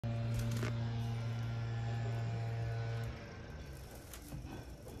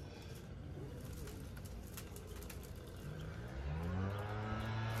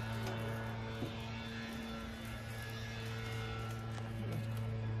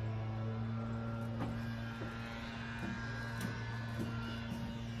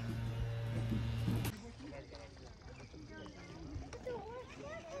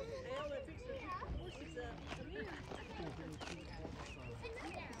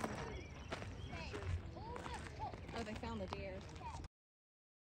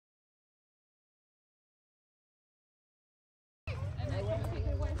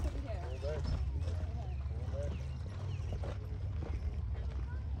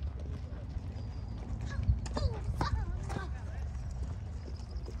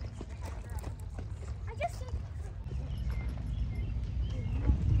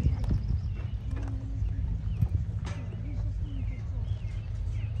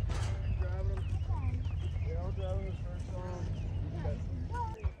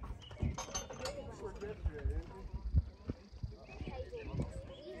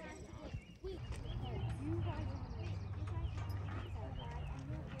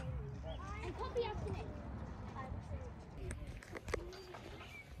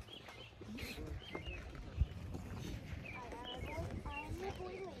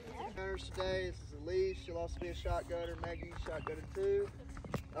Today, this is Elise. She'll also be a shotgunner. Maggie, shotgunner too.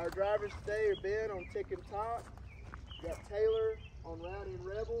 Our drivers today are Ben on Tick and Top. We got Taylor on Rowdy and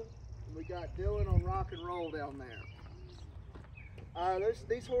Rebel, and we got Dylan on Rock and Roll down there.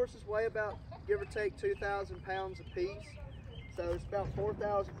 These horses weigh about, give or take, 2,000 pounds a piece. So it's about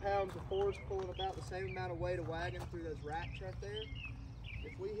 4,000 pounds of horse pulling about the same amount of weight of wagon through those racks right there.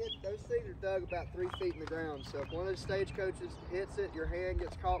 If we hit, those things are dug about 3 feet in the ground. So if one of those stagecoaches hits it, your hand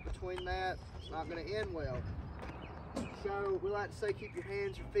gets caught between that, it's not going to end well. So we like to say keep your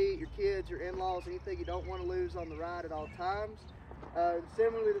hands, your feet, your kids, your in-laws, anything you don't want to lose on the ride at all times.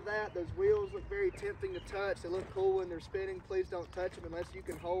 Similarly to that, those wheels look very tempting to touch. They look cool when they're spinning. Please don't touch them unless you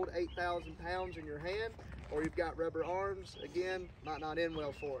can hold 8,000 pounds in your hand or you've got rubber arms. Again, might not end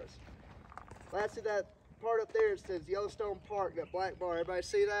well for us. Lastly, that part up there, it says Yellowstone Park, that black bar. Everybody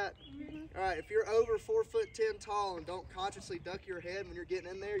see that? Mm-hmm. All right, if you're over 4'10" tall and don't consciously duck your head when you're getting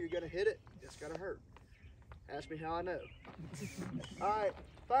in there, you're gonna hit it. It's gonna hurt. Ask me how I know. All right,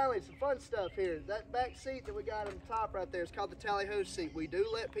 finally, some fun stuff here. That back seat that we got on the top right there is called the tally-ho seat. We do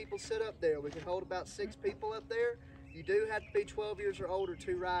let people sit up there. We can hold about 6 people up there. You do have to be 12 years or older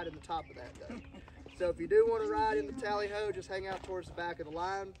to ride in the top of that though. So if you do want to ride in the tally-ho, just hang out towards the back of the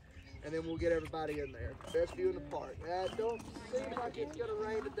line, and then we'll get everybody in there. Best view in the park. Don't seem like it's gonna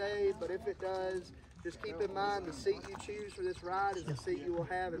rain today, but if it does, just keep in mind the seat you choose for this ride is the seat you will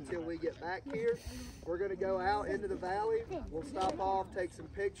have until we get back here. We're gonna go out into the valley. We'll stop off, take some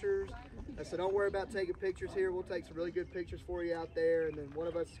pictures. So don't worry about taking pictures here. We'll take some really good pictures for you out there, and then one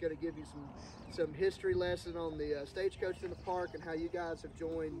of us is gonna give you some history lesson on the stagecoach in the park and how you guys have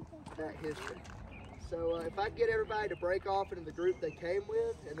joined that history. So if I can get everybody to break off into the group they came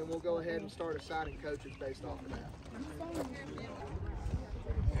with, and then we'll go ahead and start assigning coaches based off of that.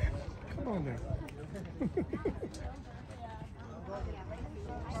 Come on there.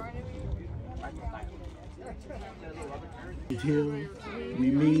 Until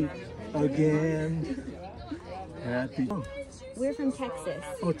we meet again. Happy. We're from Texas.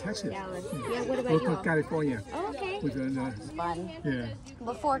 Oh, Texas. Dallas. Yeah, what about We're you from all? California. Oh, okay. It's fun. Yeah.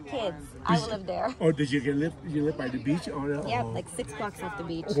 Before kids, I lived there. Oh, did you live by the beach? Or, Yep, like 6 blocks off the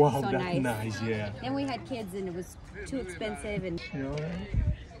beach. Wow, so that's nice, yeah. Then we had kids and it was too expensive. And you know,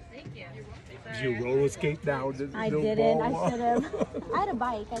 did you roller skate down the I the didn't, ball I wall? should have. I had a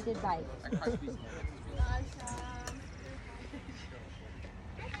bike, I did bike.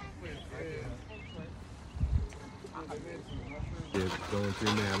 Going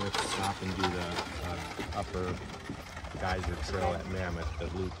through Mammoth, stop and do the upper geyser trail at Mammoth, the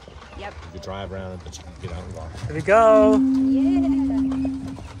loop. Yep. You can drive around it, but you can get out and walk. Here we go. Yeah.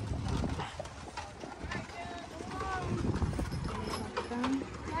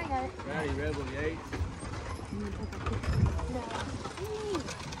 I got it. Rowdy Rebel Yates.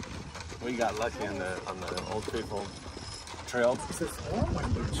 We got lucky on the Old Faithful Trail.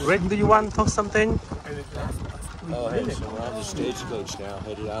 Rick, do you want to talk something? Oh, hey, so we're on the stagecoach now,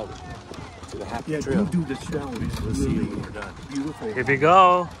 headed out to the Happy Trail. Yeah, do the trail. We'll see you when we're done. Beautiful. Here we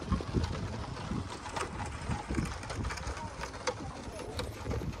go.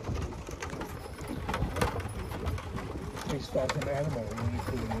 We saw some animal.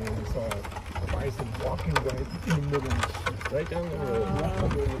 We saw a bison walking right in the middle. Right down the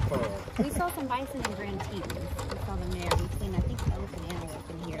road. We saw some bison and grand teeth. We saw them there. We've seen, I think, elephant antelope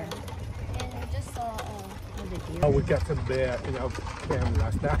in here. And we just saw a deer. Oh, we got some bear in our camp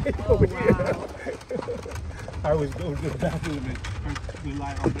last night. Oh, over wow. here. I was going to the bathroom and I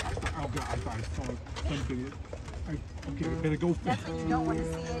relied on the I saw something. Okay, I better go fast. That's when you don't want to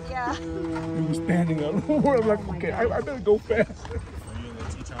see it, yeah. He was standing on the floor. I'm like, okay, I better go fast. Are you in the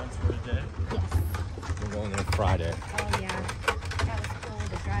Tetons for the day? Yes. We're going there Friday. Oh, yeah. That was cool.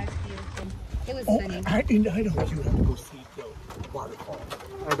 The drive's beautiful. It was sunny. In Idaho, you have to go see the waterfall.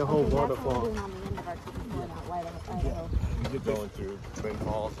 Idaho waterfall. That's what we're doing on the end of our trip. We're going out Idaho. You're going through Twin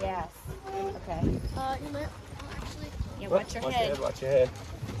Falls. Yes. Okay. You might actually. Yeah, watch your head. Watch your head.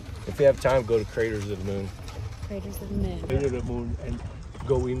 If you have time, go to Craters of the Moon. Craters of the Moon. Crater of the Moon and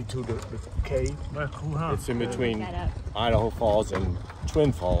go into the cave. It's in between Look that up. Idaho Falls and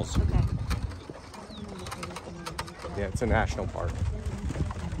Twin Falls. Okay. Yeah, it's a national park.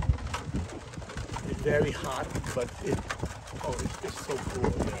 It's very hot, but it's so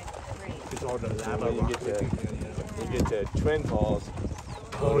cool. Yeah. Great. It's all the lava. When you get to Twin Falls,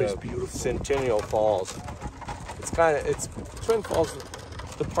 Oh, it's to beautiful. Centennial Falls. It's Twin Falls.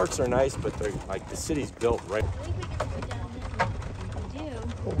 The parts are nice, but they're like the city's built right. I think we can go down there. We do.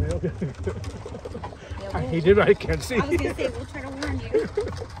 Oh, really? Yeah, I hate it. I can't see. I was gonna say we'll try to warn you.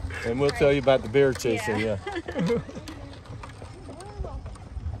 And we'll tell you about the bear chasing, yeah.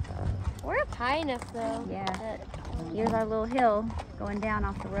 We're up high enough though. Yeah. that- Here's our little hill going down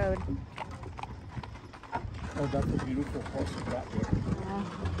off the road. Oh, that's a beautiful horse you got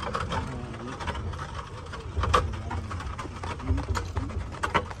there.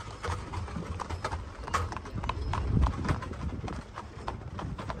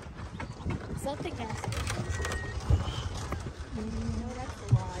 Is that the gas? No, that's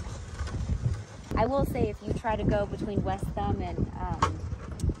the lodge. I will say if you try to go between West Thumb and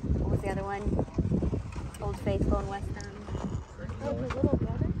what was the other one? Old Faithful and West Thumb. Oh, the little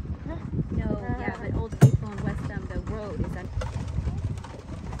brother? No, yeah, but Old Faithful and West Thumb, the road is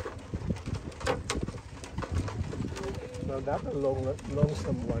Now that's a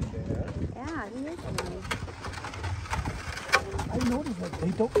lonesome one there. yeah, he is nice. I noticed that they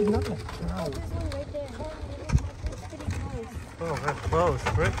don't eat nothing. Oh, there's one right there. It's pretty close. Oh, that's close,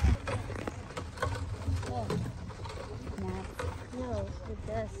 right? Oh, Nice. no, with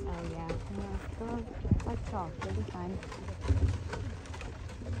this. Oh yeah. Go like talk, you'll be fine.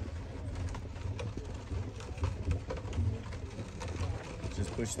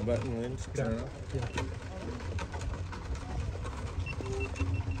 Just push the button, Lynn. Turn it off. Yeah.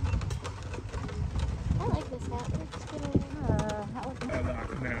 I like this hat. It's good. That was A lot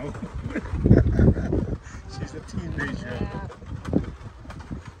now. She's a teenager. yeah.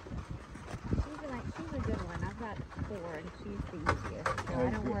 She's a good one. I've got 4 and she's the easiest. So I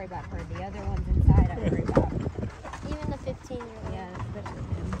don't worry about her. The other ones inside I worry about. Even the 15-year-old. Yeah, especially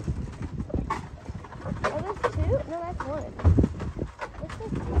him. Oh, there's 2? No, that's 1. What's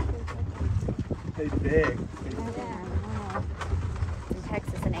this? They big. Yeah. In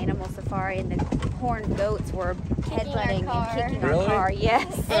Texas, an animal safari, and the horned goats were headbutting our car. and kicking Really? our car.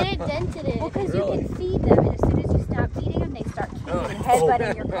 Yes. And it dented it. Well, because Really? you can feed them, and as soon as you stop feeding them, they start kicking and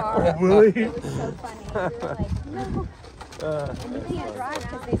headbutting your car. Oh, really? It was so funny. We were like, no. And you can't drive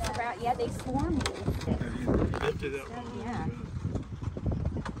because they surround. Yeah, they swarm you. Lifted up. Yeah.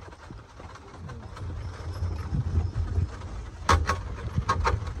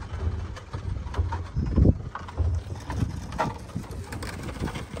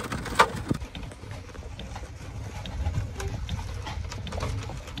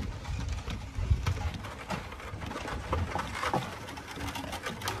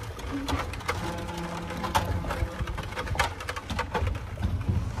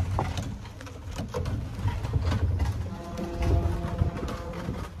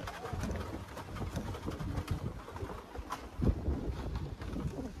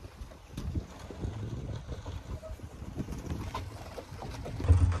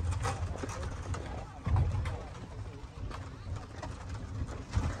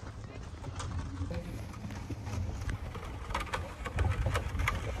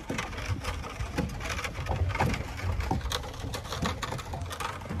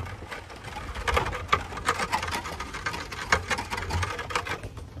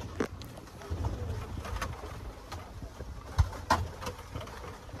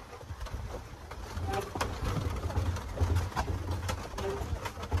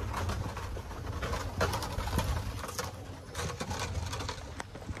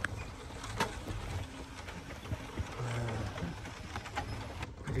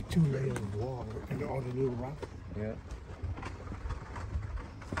 Like a 2 layers of water and all the little rocks. Yeah.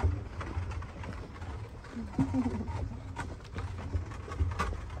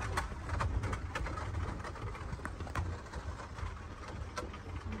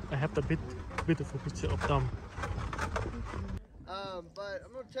 I have the beautiful picture of them. But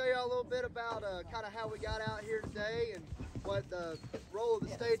I'm going to tell you all a little bit about kind of how we got out here today and what the role of the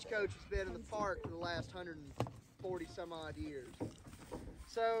stagecoach has been in the park for the last 140 some odd years.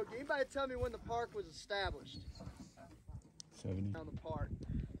 So, can anybody tell me when the park was established? 70. On the park.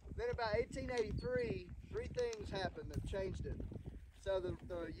 Then about 1883, 3 things happened that changed it. So the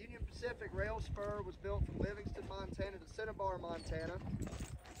Union Pacific Rail Spur was built from Livingston, Montana to Cinnabar, Montana,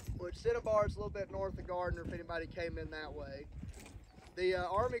 which Cinnabar is a little bit north of Gardner if anybody came in that way. The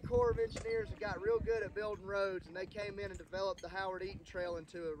Army Corps of Engineers had got real good at building roads, and they came in and developed the Howard Eaton Trail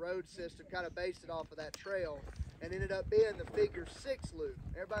into a road system, kind of based it off of that trail, and ended up being the Figure 6 loop.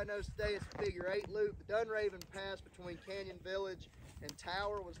 Everybody knows today it's the Figure 8 loop. The Dunraven Pass between Canyon Village and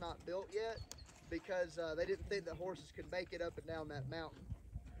Tower was not built yet because they didn't think that horses could make it up and down that mountain.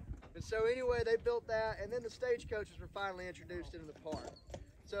 And so anyway, they built that, and then the stagecoaches were finally introduced into the park.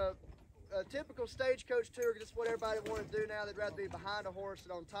 So a typical stagecoach tour, just what everybody wanted to do now. They'd rather be behind a horse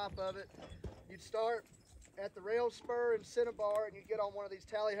than on top of it. You'd start at the rail spur in Cinnabar, and you get on one of these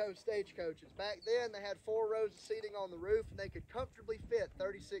tally-ho stagecoaches. Back then, they had 4 rows of seating on the roof, and they could comfortably fit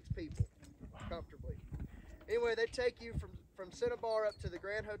 36 people, comfortably. Anyway, they take you from Cinnabar up to the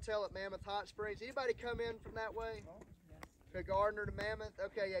Grand Hotel at Mammoth Hot Springs. Anybody come in from that way? To Gardner to Mammoth?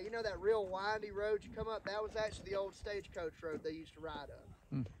 Okay, yeah, you know that real windy road you come up? That was actually the old stagecoach road they used to ride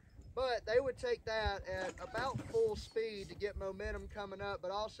up. But they would take that at about full speed to get momentum coming up,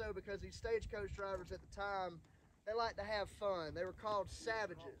 but also because these stagecoach drivers at the time, they like to have fun. They were called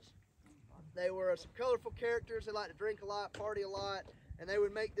savages. They were some colorful characters. They liked to drink a lot, party a lot, and they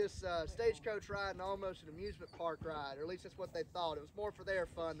would make this stagecoach ride almost an amusement park ride, or at least that's what they thought. It was more for their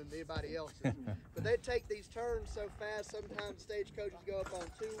fun than anybody else's. But they'd take these turns so fast, sometimes stagecoaches go up on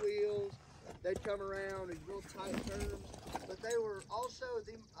 2 wheels. They'd come around these real tight turns, but they were also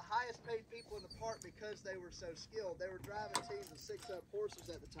the highest paid people in the park because they were so skilled. They were driving teams of 6-up horses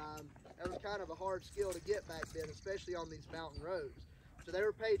at the time. That was kind of a hard skill to get back then, especially on these mountain roads. So they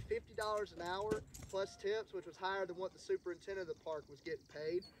were paid $50 an hour plus tips, which was higher than what the superintendent of the park was getting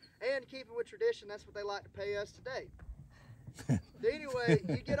paid. And keeping with tradition, that's what they like to pay us today. Anyway,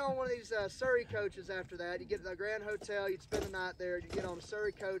 you get on one of these Surrey coaches after that. You get to the Grand Hotel, you'd spend the night there, you get on a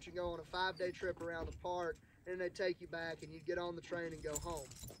Surrey coach and go on a 5-day trip around the park, and then they take you back and you'd get on the train and go home.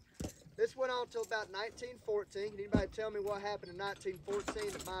 This went on until about 1914. Can anybody tell me what happened in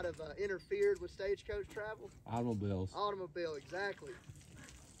 1914 that might have interfered with stagecoach travel? Automobiles. Automobile, exactly.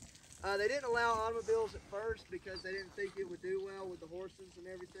 They didn't allow automobiles at first because they didn't think it would do well with the horses and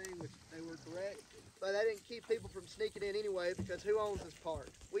everything, which they were correct. But that didn't keep people from sneaking in anyway, because who owns this park?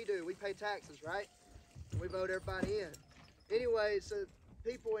 We do. We pay taxes, right? We vote everybody in. Anyway, so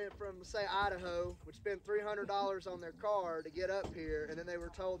people went from, say, Idaho would spend $300 on their car to get up here, and then they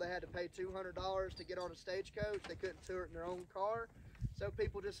were told they had to pay $200 to get on a stagecoach. They couldn't tour it in their own car, so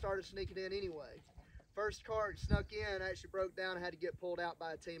people just started sneaking in anyway. First car that snuck in actually broke down and had to get pulled out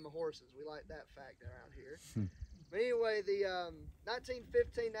by a team of horses. We like that fact around here. But anyway, the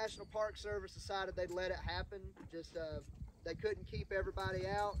 1915 National Park Service decided they'd let it happen. Just they couldn't keep everybody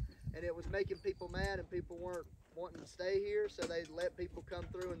out, and it was making people mad, and people weren't wanting to stay here, so they let people come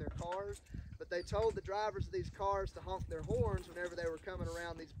through in their cars. But they told the drivers of these cars to honk their horns whenever they were coming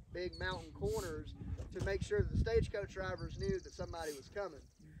around these big mountain corners to make sure that the stagecoach drivers knew that somebody was coming.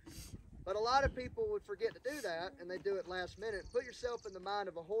 But a lot of people would forget to do that, and they do it last minute. Put yourself in the mind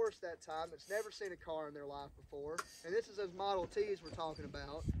of a horse that time that's never seen a car in their life before. And this is those Model Ts we're talking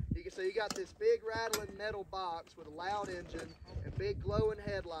about. So you got this big rattling metal box with a loud engine and big glowing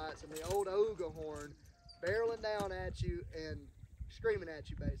headlights and the old Ooga horn barreling down at you and screaming at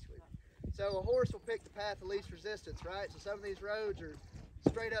you, basically. So a horse will pick the path of least resistance, right? So some of these roads are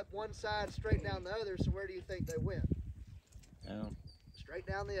straight up one side, straight down the other. So where do you think they went? Down. Straight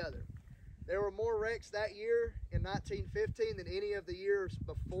down the other. There were more wrecks that year in 1915 than any of the years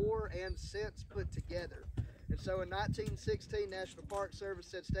before and since put together. And so in 1916, National Park Service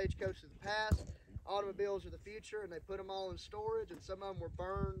said stagecoaches are the past, automobiles are the future, and they put them all in storage, and some of them were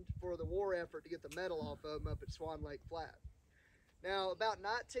burned for the war effort to get the metal off of them up at Swan Lake Flat. Now, about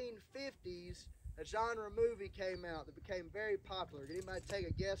 1950s, a genre movie came out that became very popular. Can anybody take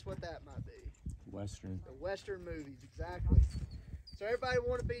a guess what that might be? Western. The Western movies, exactly. So everybody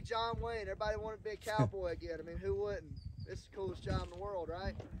wanted to be John Wayne. Everybody wanted to be a cowboy again. I mean, who wouldn't? This is the coolest job in the world,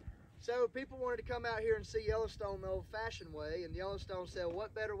 right? So people wanted to come out here and see Yellowstone the old-fashioned way, and Yellowstone said, well,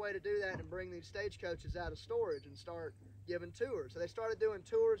 what better way to do that than bring these stagecoaches out of storage and start giving tours? So they started doing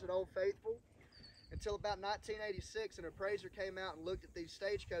tours at Old Faithful until about 1986, an appraiser came out and looked at these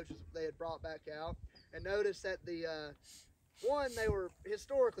stagecoaches they had brought back out and noticed that the one, they were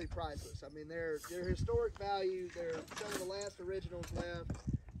historically priceless. I mean, they're historic value. They're some of the last originals left.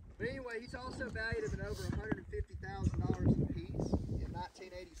 But anyway, he's also valued them at over $150,000 a piece in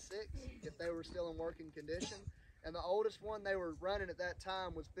 1986 if they were still in working condition. And the oldest one they were running at that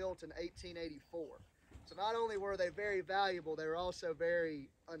time was built in 1884. So not only were they very valuable, they were also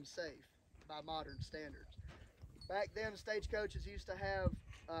very unsafe by modern standards. Back then, stagecoaches used to have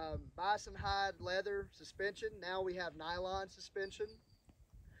bison hide leather suspension. Now we have nylon suspension.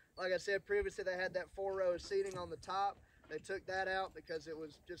 Like I said previously, they had that 4-row seating on the top. They took that out because it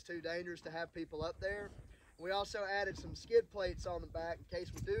was just too dangerous to have people up there. We also added some skid plates on the back in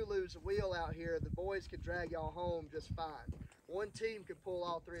case we do lose a wheel out here. The boys could drag y'all home just fine. One team could pull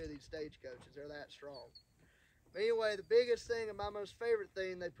all 3 of these stagecoaches. They're that strong. But anyway, the biggest thing and my most favorite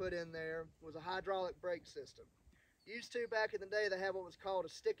thing they put in there was a hydraulic brake system. Used to, back in the day, they had what was called a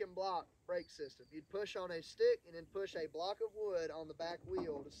stick and block brake system. You'd push on a stick and then push a block of wood on the back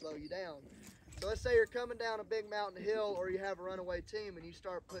wheel to slow you down. So let's say you're coming down a big mountain hill or you have a runaway team and you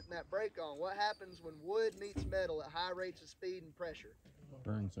start putting that brake on. What happens when wood meets metal at high rates of speed and pressure?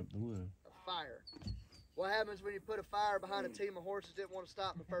 Burns up the wood. A fire. What happens when you put a fire behind a team of horses that didn't want to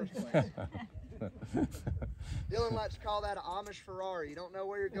stop in the first place? Dylan likes to call that an Amish Ferrari. You don't know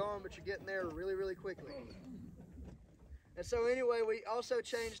where you're going, but you're getting there really, really quickly. And so anyway, we also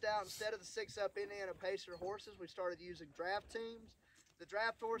changed out, instead of the 6-up Indiana Pacer horses, we started using draft teams. The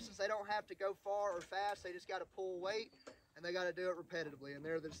draft horses, they don't have to go far or fast. They just got to pull weight, and they got to do it repetitively. And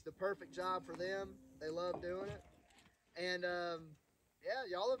they're the perfect job for them. They love doing it. And yeah,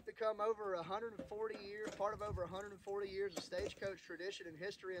 y'all have become over 140 years, part of over 140 years of stagecoach tradition and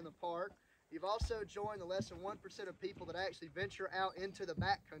history in the park. You've also joined the less than 1% of people that actually venture out into the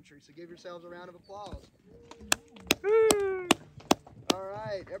backcountry. So give yourselves a round of applause. All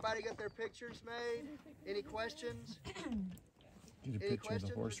right, everybody got their pictures made? Any questions? Get a Any picture of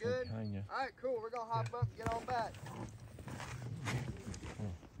the questions? horse We're good? behind you. All right, cool. We're going to hop up and get on back.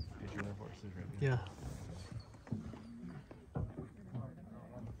 Is your horses ready? Yeah.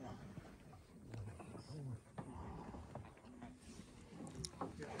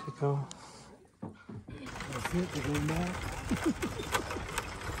 Go. That's it, we're going back.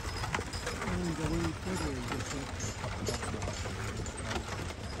 And go any further and just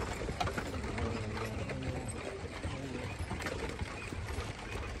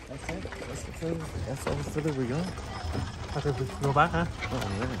That's it. That's the further. That's all the further we go. Okay, we go back, huh? Oh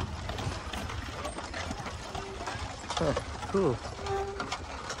man. Cool.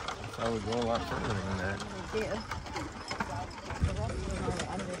 I would go a lot further than that.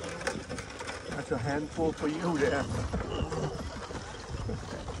 That's a handful for you there.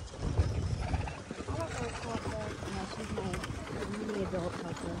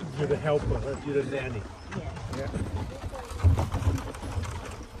 You're the helper, huh? You're the nanny. Yeah.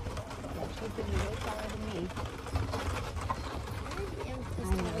 I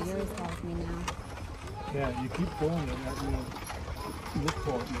know, yours calls me now. Yeah, you keep going and that means look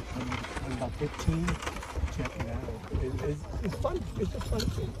for it. When about 15, check it out. It's fun. It's a fun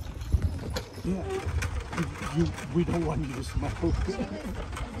thing. Yeah. We don't want you to smoke.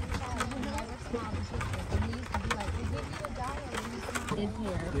 In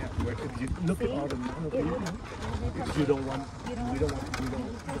here. Yeah, but if you look at all the amount of people, we don't want you to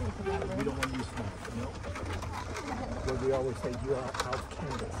smoke, you know? But we always say you are our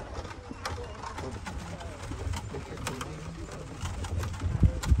candles.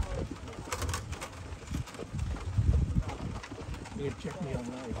 You check me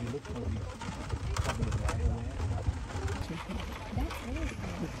online. If you look for me, probably right away. Check me. That's really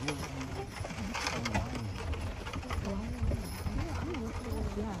cool. Online.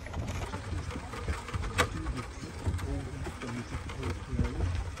 Yeah.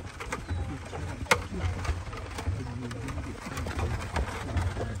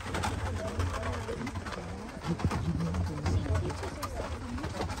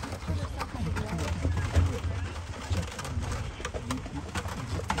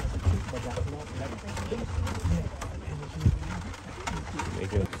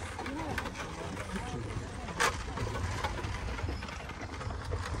 Make it.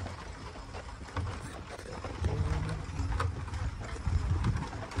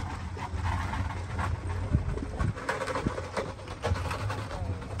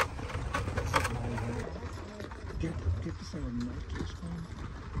 Get the same nitrous one.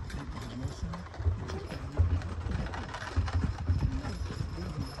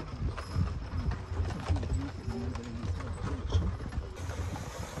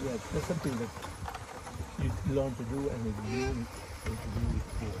 Yeah, that's something that you learn to do and it's really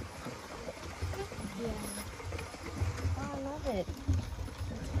cool. Yeah. Oh, I love it.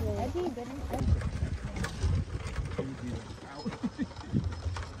 That'd be a good one.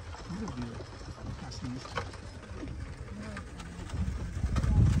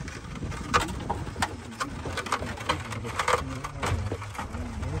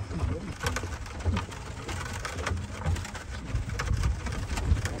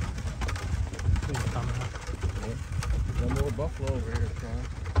 More buffalo over here, Sean.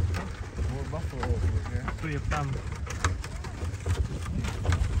 More buffalo over here. 3 of them.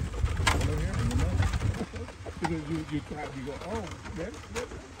 Over here in the middle. Because you try, you go, oh,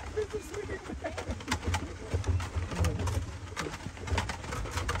 this is really bad.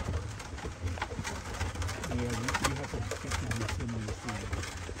 Yeah, you have to get to the assembly scene.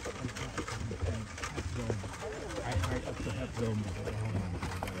 I hiked up the half zone before.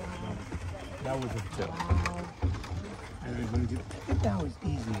 That was a tip. And when you get down, it's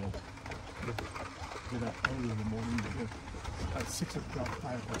easier. Get up early in the morning. at 6 o'clock,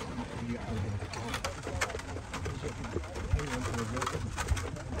 5 o'clock, we are going to go.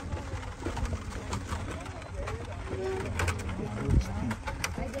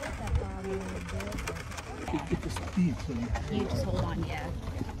 It's a speed, so You just hold on, yeah.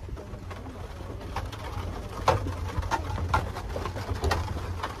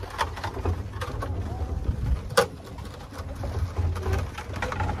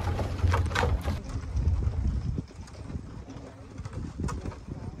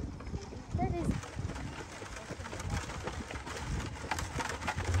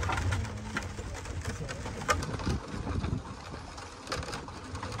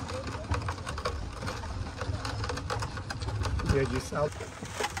 yeah, just out.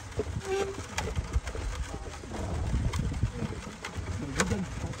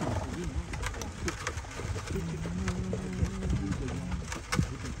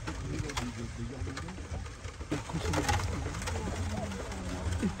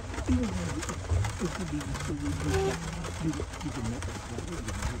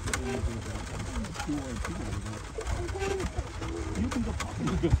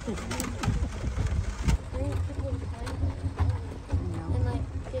 And like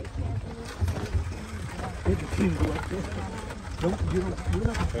get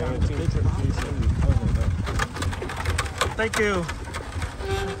Thank you.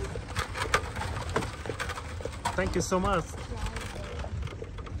 Thank you so much.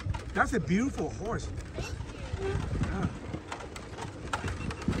 That's a beautiful horse. Yeah.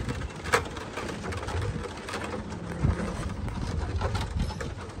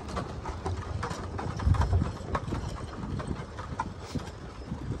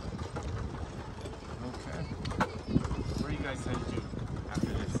 Okay. Where are you guys headed to after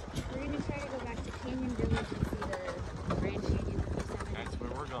this? We're gonna try to go back to Canyon Village and see the Grand Canyon of Yosemite. That's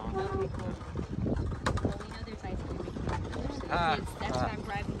where we're going. That would be cool. Well, we know there's ice cream in Canyon Village, so that's why I'm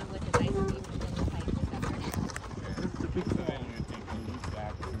driving them with the ice cream and then the hike this afternoon. So then you're gonna take a loop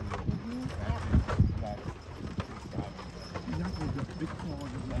back to That was a big call of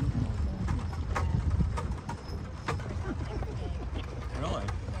Really?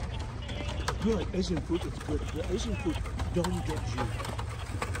 good. Asian food is good. The Asian food don't get you.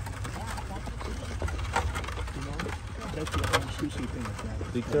 You know, that's your own sushi thing like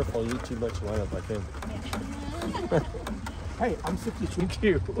that. Be careful, you eat too much, wind up like him. Hey, I'm 62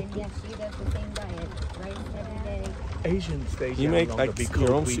 too. And yes, she does the same diet, rice every day. Asian steak. You make like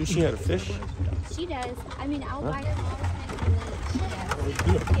your own sushi out of fish? She does. I mean, I'll buy it all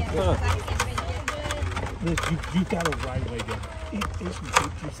Good. Huh. Look, you got it right way there. Eat Asian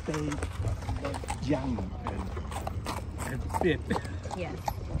food, you stay young and fit. Yes.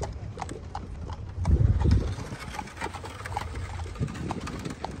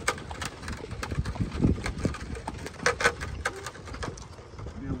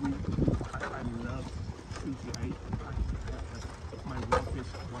 Yeah, I love sushi. My raw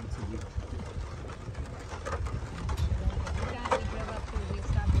fish once a week. We drove up to, we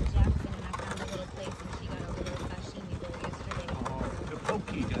stopped in Jackson and I found a little place and she got a little sashimi bowl yesterday. Oh, the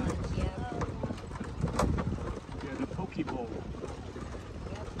poke, Yeah. yeah, the poke bowl.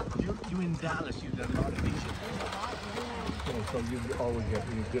 You in Dallas, you got a lot of Asian. So you always get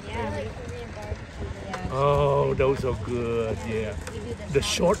good Yeah, food. like Korean barbecue. Yeah. Oh, those are good, yeah. We do The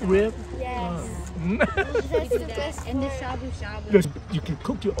short rib, Yes. We That's do the that. best And the part. shabu shabu. because you can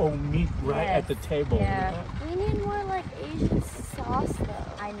cook your own meat right Yes. at the table. Yeah. We need more like Asian sauce though.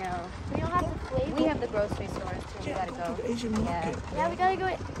 I know. We don't have the flavor. We have the grocery stores too. We Yeah, gotta go to go. the Asian market. Yeah, we gotta go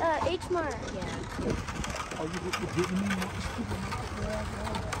H Mart. Yeah. Oh, you didn't know?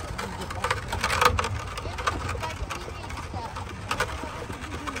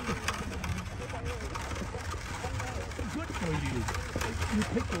 Good for you. You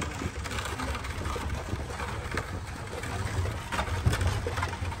pick it.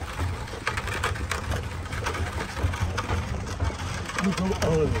 You go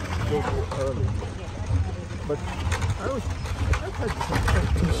early. You go early. But I thought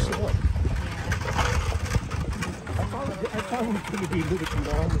too short. I thought it was going to be a little bit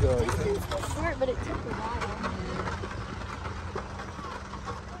longer. This was short, but it took a while.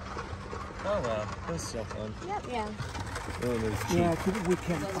 Oh well, it was still fun. Yep. Yeah. Yeah, we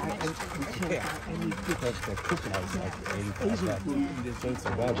can't find any good Cookies like 85 Asian bucks. food in this. Ain't so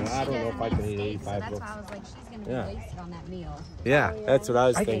bad, but I don't know if I can eat 85 That's why I bucks. was like, she's gonna be Yeah. wasted on that meal. Yeah, that's what I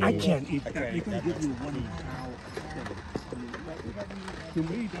was thinking. I can't eat I that. can't You eat can that give much. me 1 pound. To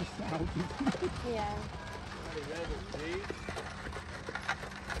me, that's how. Yeah.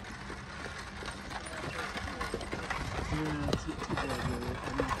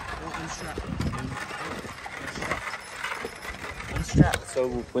 Yeah, so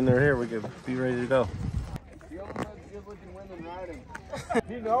when they're here, we can be ready to go. You only know the good looking women riding.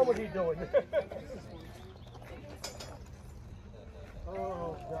 You know what he's doing.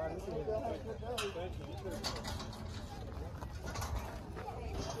 Oh, God.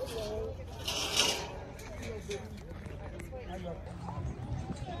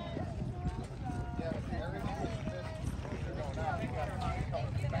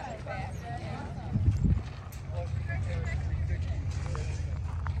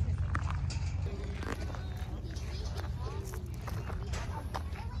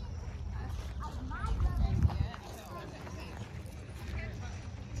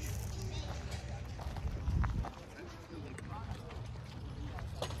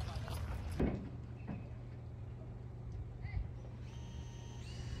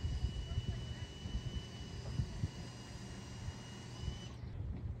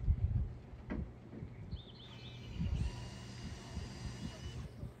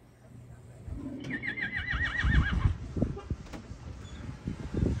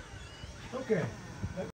 Okay.